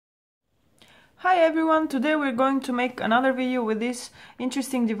Hi everyone, today we're going to make another video with this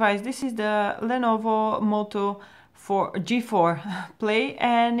interesting device. This is the Lenovo Moto G4 Play,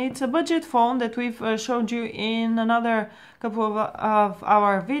 and it's a budget phone that we've showed you in another couple of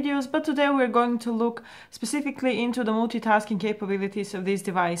our videos, but today we're going to look specifically into the multitasking capabilities of this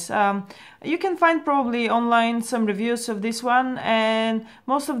device. You can find probably online some reviews of this one, and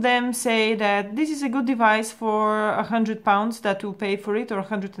most of them say that this is a good device for £100 that will pay for it, or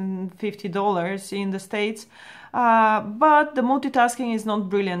 $150 in the States, but the multitasking is not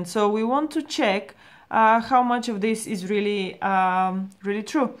brilliant, so we want to check how much of this is really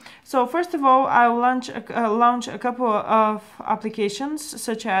true. So first of all, I will launch a couple of applications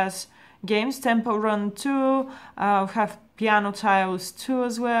such as games, Tempo Run 2, we have Piano Tiles 2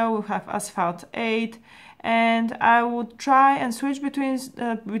 as well, we have Asphalt 8, and I would try and switch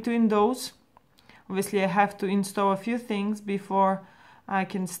between those. Obviously I have to install a few things before I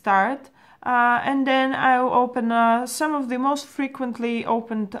can start. And then I'll open some of the most frequently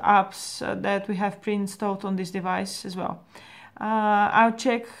opened apps that we have pre-installed on this device as well. I'll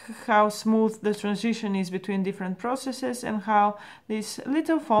check how smooth the transition is between different processes and how this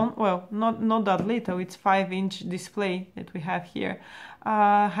little phone, well, not that little, it's 5-inch display that we have here,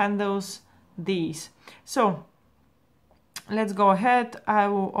 handles these. So let's go ahead. I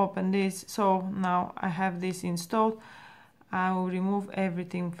will open this. So now I have this installed. I will remove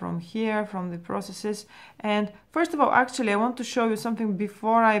everything from here, from the processes. And first of all, actually, I want to show you something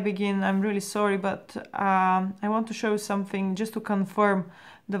before I begin. I'm really sorry, but I want to show you something just to confirm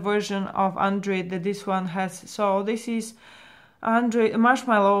the version of Android that this one has. So this is Android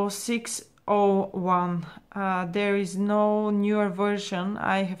Marshmallow 6.01. There is no newer version.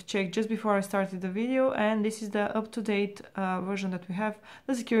 I have checked just before I started the video, and this is the up-to-date version that we have.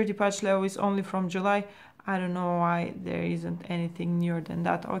 The security patch level is only from July. I don't know why there isn't anything newer than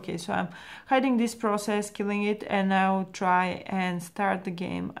that. Okay, so I'm hiding this process, killing it, and I'll try and start the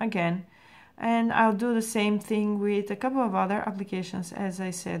game again. And I'll do the same thing with a couple of other applications, as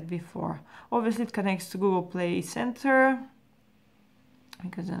I said before. Obviously it connects to Google Play Center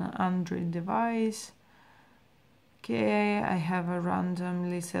because it's an Android device. Okay, I have a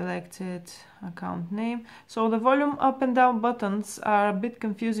randomly selected account name. So the volume up and down buttons are a bit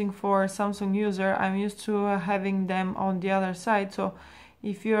confusing for Samsung user. I'm used to having them on the other side. So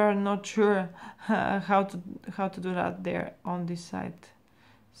if you are not sure how to do that, they're on this side.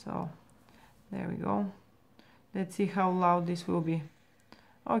 So there we go. Let's see how loud this will be.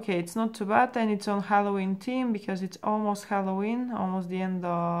 Okay, it's not too bad, and it's on Halloween theme because it's almost Halloween, almost the end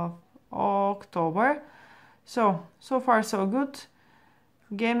of October. So far so good.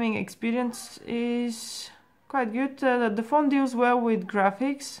 Gaming experience is quite good. The phone deals well with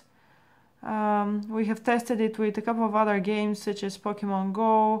graphics. We have tested it with a couple of other games such as Pokemon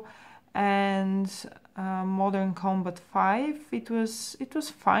Go and Modern Combat 5. It was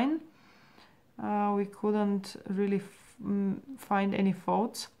fine. We couldn't really find any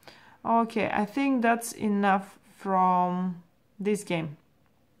faults. Okay, I think that's enough from this game.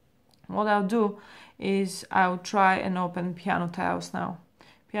 What I'll do is I'll try and open Piano Tiles now.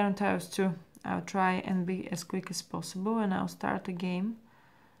 Piano Tiles 2. I'll try and be as quick as possible, and I'll start a game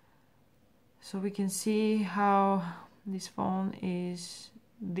so we can see how this phone is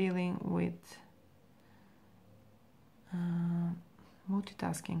dealing with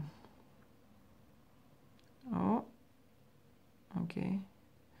multitasking. Oh, okay.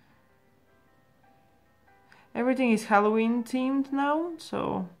 Everything is Halloween themed now,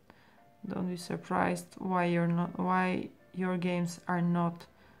 so don't be surprised why your games are not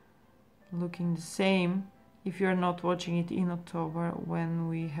looking the same if you're not watching it in October when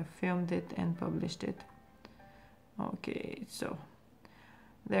we have filmed it and published it. Okay, so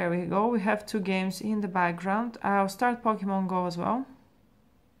there we go. We have two games in the background. I'll start Pokemon Go as well.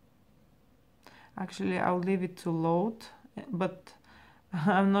 Actually, I'll leave it to load, but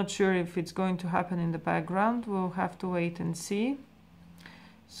I'm not sure if it's going to happen in the background. We'll have to wait and see.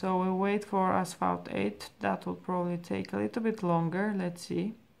 So we'll wait for Asphalt 8. That will probably take a little bit longer. Let's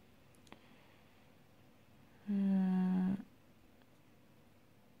see.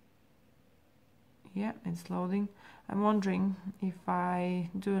 Yeah, it's loading. I'm wondering if I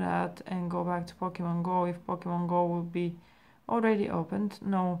do that and go back to Pokemon Go, if Pokemon Go will be already opened.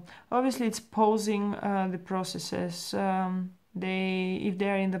 No, obviously it's pausing the processes. If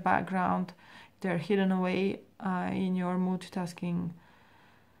they're in the background, they're hidden away in your multitasking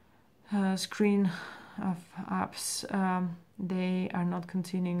screen of apps, they are not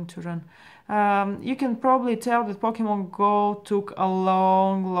continuing to run. You can probably tell that Pokemon Go took a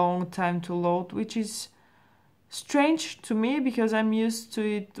long time to load, which is strange to me because I'm used to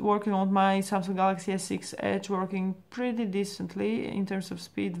it working on my Samsung Galaxy S6 Edge, working pretty decently in terms of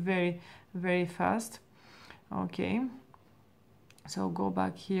speed, very, very fast. Okay, so go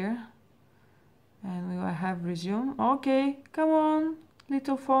back here and we will have resume. Okay, come on,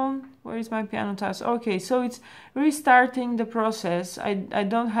 little phone, where is my piano tiles? Okay, so it's restarting the process. I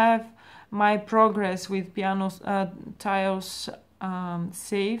don't have my progress with piano tiles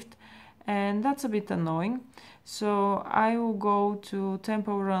saved, and that's a bit annoying. So I will go to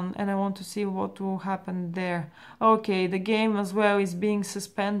tempo run and I want to see what will happen there. Okay, the game as well is being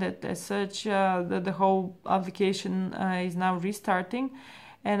suspended as such. The whole application is now restarting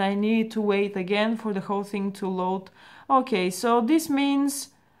and I need to wait again for the whole thing to load. Okay, so this means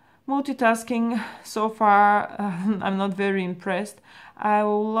multitasking so far. I'm not very impressed. I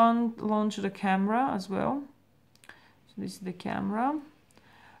will launch the camera as well. So this is the camera.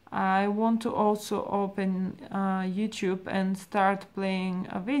 I want to also open YouTube and start playing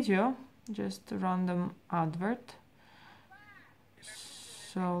a video, just a random advert.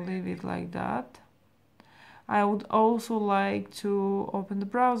 So leave it like that. I would also like to open the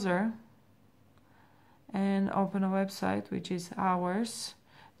browser and open a website, which is ours.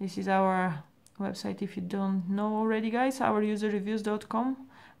 This is our website, if you don't know already, guys, ouruserreviews.com.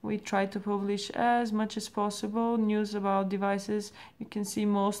 We try to publish as much as possible news about devices. You can see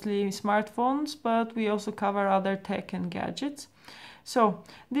mostly smartphones, but we also cover other tech and gadgets. So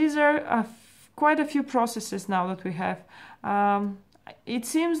these are quite a few processes now that we have. It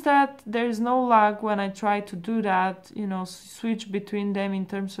seems that there is no lag when I try to do that, you know, switch between them in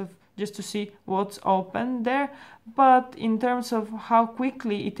terms of just to see what's open there. But in terms of how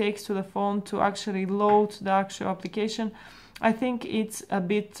quickly it takes to the phone to actually load the actual application, I think it's a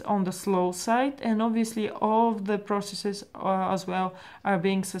bit on the slow side, and obviously all of the processes as well are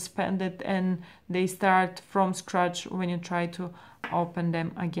being suspended and they start from scratch when you try to open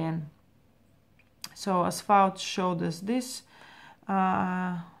them again. So Asphalt showed us this.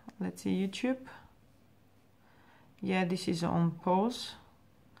 Let's see, YouTube. Yeah, this is on pause.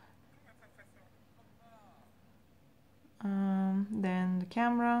 Then the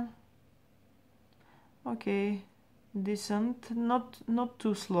camera. Okay. Decent, not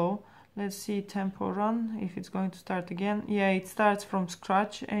too slow. Let's see tempo run, if it's going to start again. Yeah, it starts from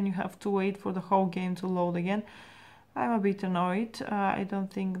scratch and you have to wait for the whole game to load again. I'm a bit annoyed. I don't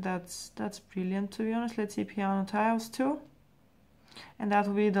think that's brilliant, to be honest. Let's see piano tiles too, and that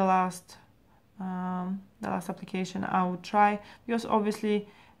will be the last application I will try, because obviously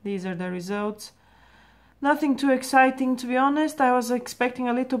these are the results. Nothing too exciting, to be honest. I was expecting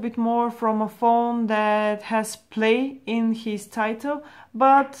a little bit more from a phone that has Play in his title,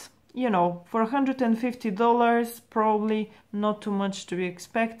 but you know, for $150, probably not too much to be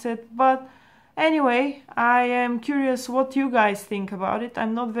expected. But anyway, I am curious what you guys think about it.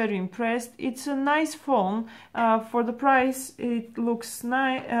 I'm not very impressed. It's a nice phone. For the price, it looks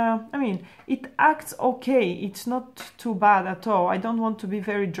nice. I mean, it acts okay. It's not too bad at all. I don't want to be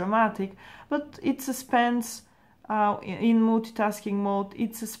very dramatic, but it suspends in multitasking mode.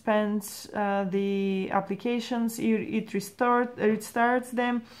 It suspends the applications. It restarts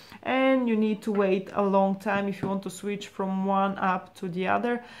them, and you need to wait a long time if you want to switch from one app to the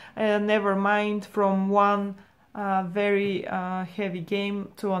other. Never mind from one very heavy game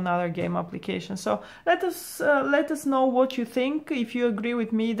to another game application. So let us know what you think. If you agree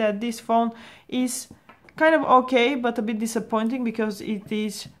with me that this phone is kind of okay, but a bit disappointing because it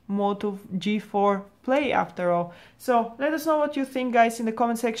is Moto G4 Play after all. So let us know what you think, guys, in the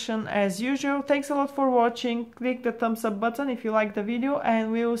comment section as usual. Thanks a lot for watching. Click the thumbs up button if you like the video,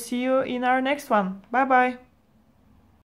 and we will see you in our next one. Bye bye.